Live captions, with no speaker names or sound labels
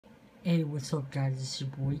Hey, what's up guys, it's your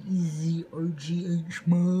boy Easy RGH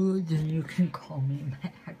Mods, and you can call me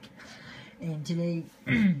Mac. And today,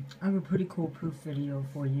 I have a pretty cool proof video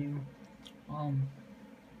for you.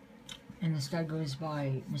 And this guy goes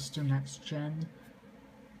by Mr. Nextgen,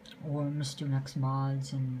 or Mr. Next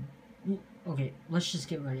Mods, and, okay, let's just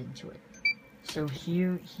get right into it. So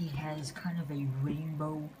here, he has kind of a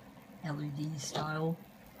rainbow LED style.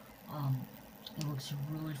 It looks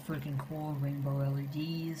really freaking cool, rainbow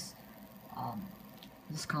LEDs.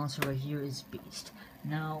 This console right here is beast.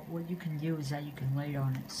 Now, what you can do is that you can lay it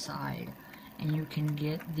on its side, and you can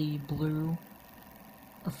get the blue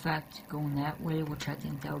effect going that way, which I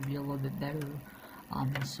think that would be a little bit better.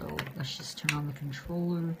 So let's just turn on the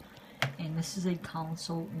controller, and this is a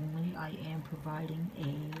console only. I am providing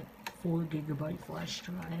a 4GB flash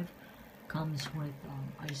drive. Comes with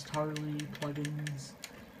iced Harley plugins,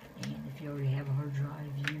 and if you already have a hard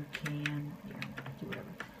drive, you can do whatever.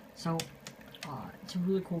 So it's a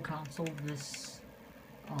really cool console. This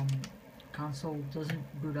console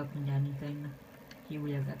doesn't boot up into anything. Here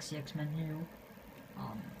we have XCX menu.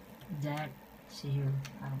 See here,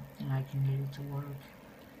 I don't think I can get it to work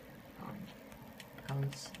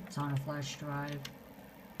because it's on a flash drive.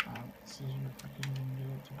 See here if I can even get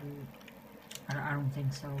it to boot. I don't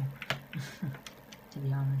think so, to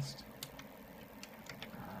be honest.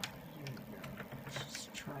 Here we go. Let's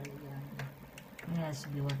just try again. It has to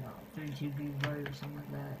be like a 32GB write or something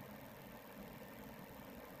like that.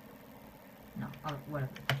 No,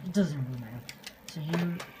 whatever. It doesn't really matter. So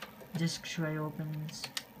here, disk tray opens,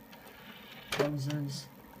 closes.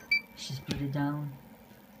 Let's just put it down.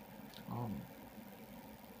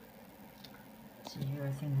 So here,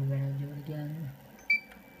 I think we're gonna do it again.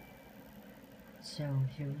 So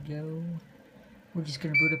here we go. We're just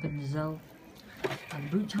gonna boot up into Zell.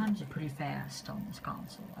 Boot times are pretty fast on this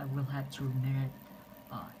console, I will have to admit it.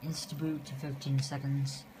 Insta-boot to 15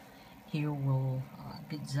 seconds. Here we'll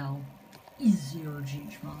get Zell. Easy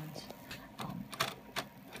RGH Mods.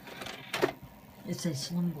 It's a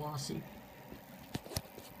slim glossy.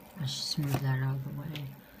 Let's just move that out of the way.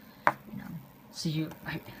 See you.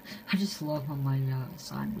 I just love how my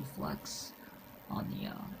sign reflects on the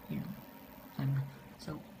thing.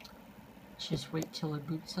 So let's just wait till it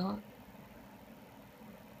boots up.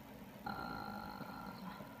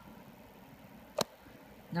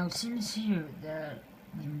 Now it seems here that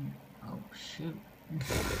oh shoot.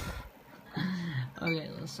 Okay,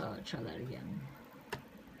 let's try that again.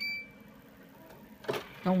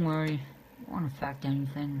 Don't worry, it won't affect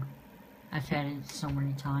anything. I've had it so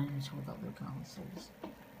many times with other consoles.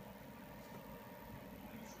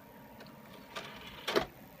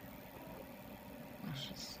 Let's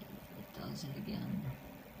just see if it does it again.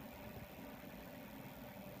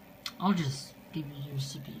 I'll just give you your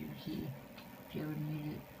CPU key if you ever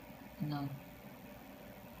need it in the long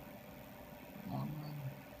run.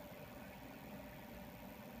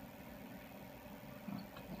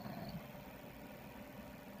 Okay.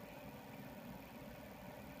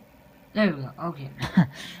 There we go. Okay.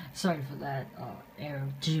 Sorry for that error.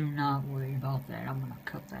 Do not worry about that. I'm gonna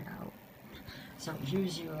cut that out. So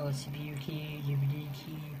here's your CPU key, DVD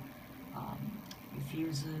key, your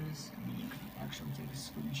fuses. I mean, you can actually take a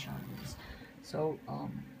screenshot of this. So,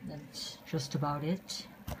 that's just about it.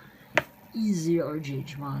 Easy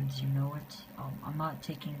RGH Mods, you know it. I'm not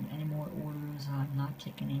taking any more orders, I'm not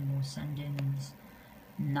taking any more send-ins,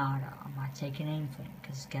 nada. I'm not taking anything,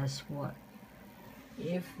 because guess what?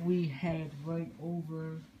 If we head right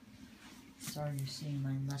over, sorry you're seeing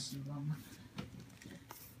my messy room,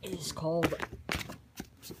 it is called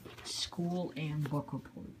School and Book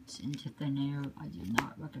Reports. Into Thin Air, I do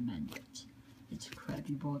not recommend it. It's a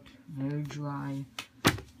crappy book, very dry,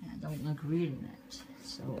 and I don't like reading it.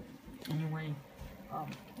 So, anyway,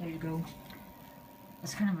 there you go.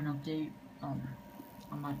 That's kind of an update.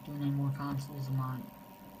 I'm not doing any more consoles, I'm not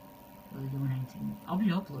really doing anything. I'll be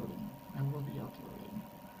uploading. I will be uploading.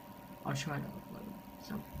 I'll try to upload.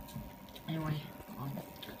 So, anyway,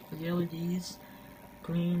 for the LEDs,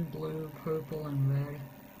 green, blue, purple, and red.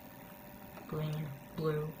 Green,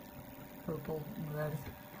 blue, purple, and red.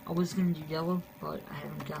 I was going to do yellow, but I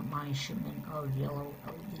haven't got my shipment of yellow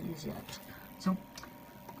LEDs yet. So,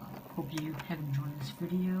 hope you have enjoyed this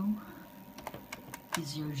video.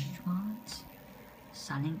 Easy RGH Mods.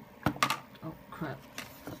 Signing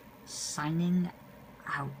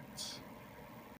out.